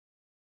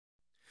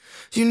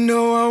You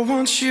know I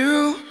want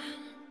you.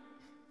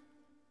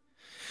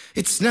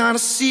 It's not a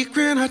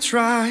secret I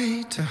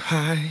try to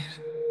hide.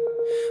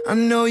 I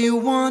know you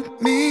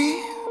want me,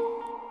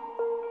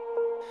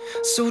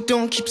 so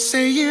don't keep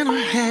saying our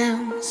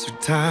hands are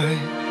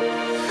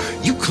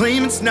tied. You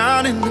claim it's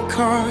not in the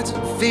cards,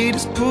 fate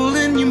is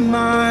pulling you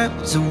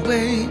miles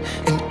away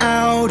and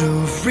out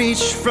of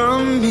reach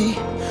from me.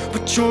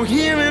 But you're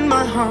here in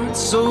my heart,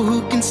 so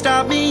who can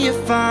stop me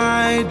if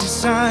I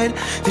decide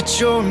that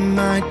you're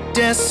my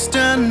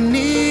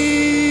destiny?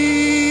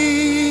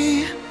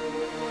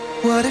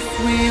 What if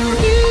we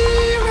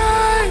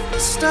rewrite the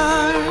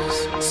stars?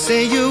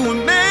 Say you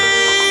were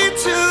made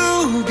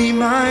to be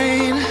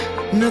mine.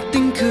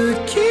 Nothing could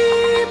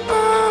keep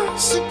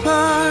us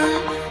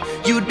apart.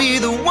 You'd be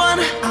the one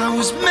I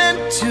was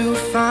meant to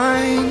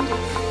find.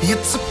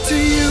 It's up to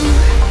you,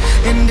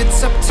 and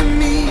it's up to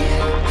me.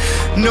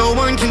 No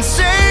one can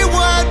say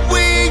what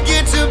we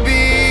get to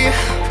be.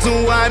 So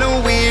why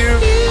don't we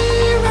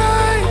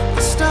rewrite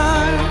the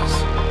stars?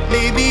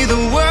 Maybe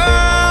the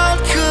world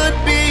could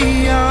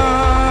be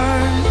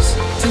ours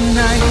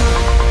tonight.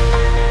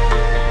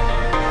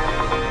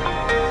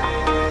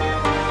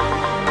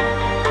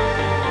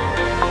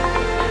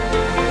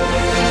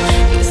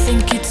 You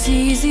think it's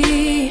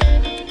easy.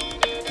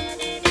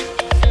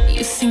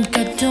 You think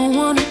I don't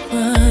wanna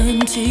run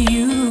to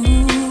you,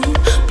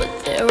 but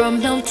there are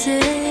mountains,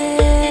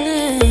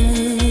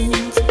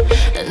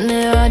 and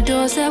there are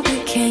doors that we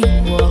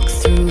can't walk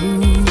through.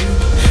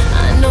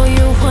 I know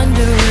you're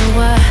wondering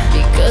why,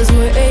 because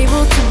we're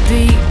able to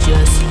be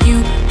just you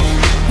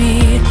and me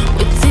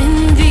within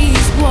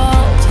these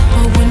walls.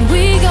 But when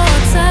we go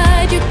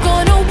outside, you're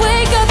gonna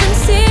wake up and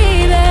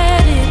see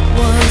that it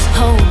was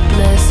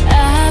hopeless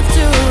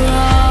after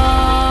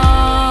all.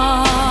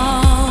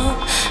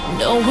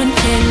 No one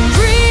can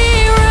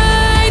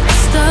rewrite the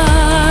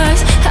stars.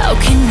 How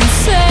can you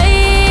say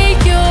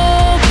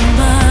you're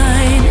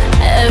mine?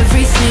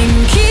 Everything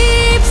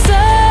keeps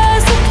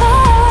us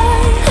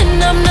apart, and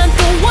I'm not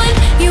the one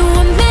you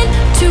were meant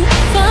to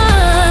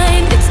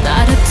find. It's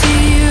not up to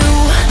you,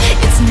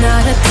 it's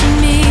not up to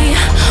me.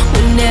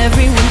 When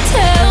everyone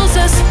tells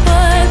us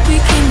what we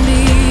can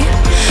be,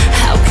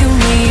 how can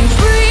we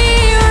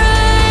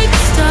rewrite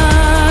the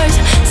stars?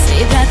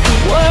 Say that the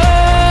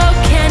world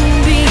can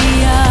be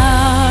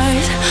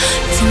ours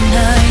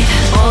tonight.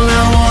 All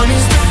I want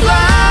is to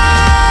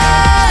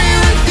fly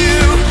with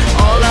you.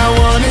 All I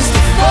want is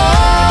to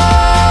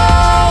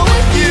fall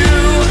with you.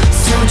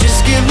 So just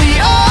give me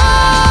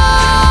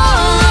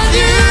all of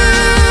you.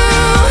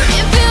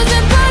 It feels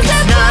impossible.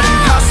 It's not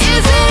impossible.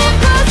 Is it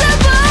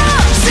impossible?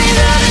 Say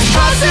that it's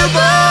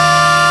possible.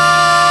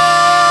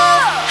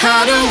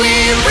 How do we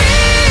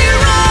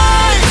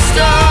rewrite the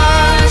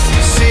stars?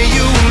 Say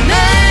you were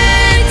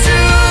made to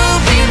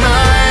be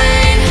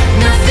mine.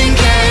 Nothing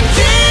can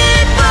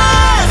keep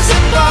us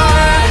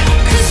apart,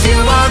 'cause you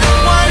are the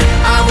one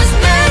I was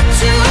meant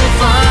to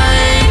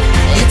find.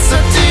 It's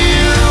up to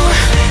you,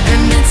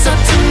 and it's up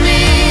to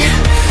me.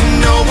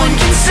 No one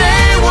can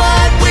say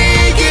what we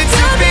get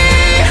to be.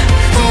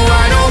 So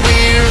why don't we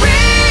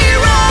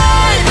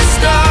rewrite the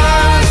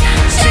stars?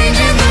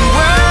 Changing the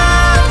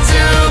world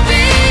to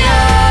be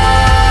ours.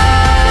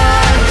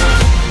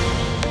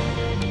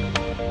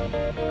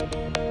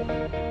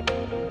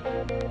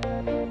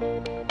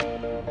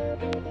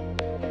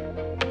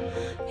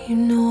 You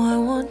know I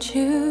want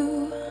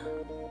you.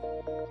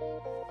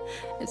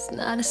 It's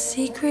not a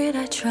secret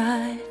I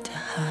tried to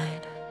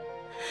hide,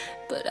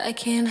 but I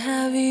can't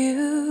have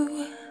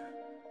you.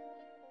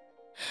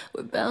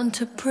 We're bound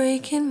to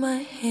break and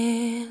my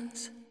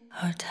hands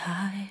are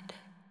tied.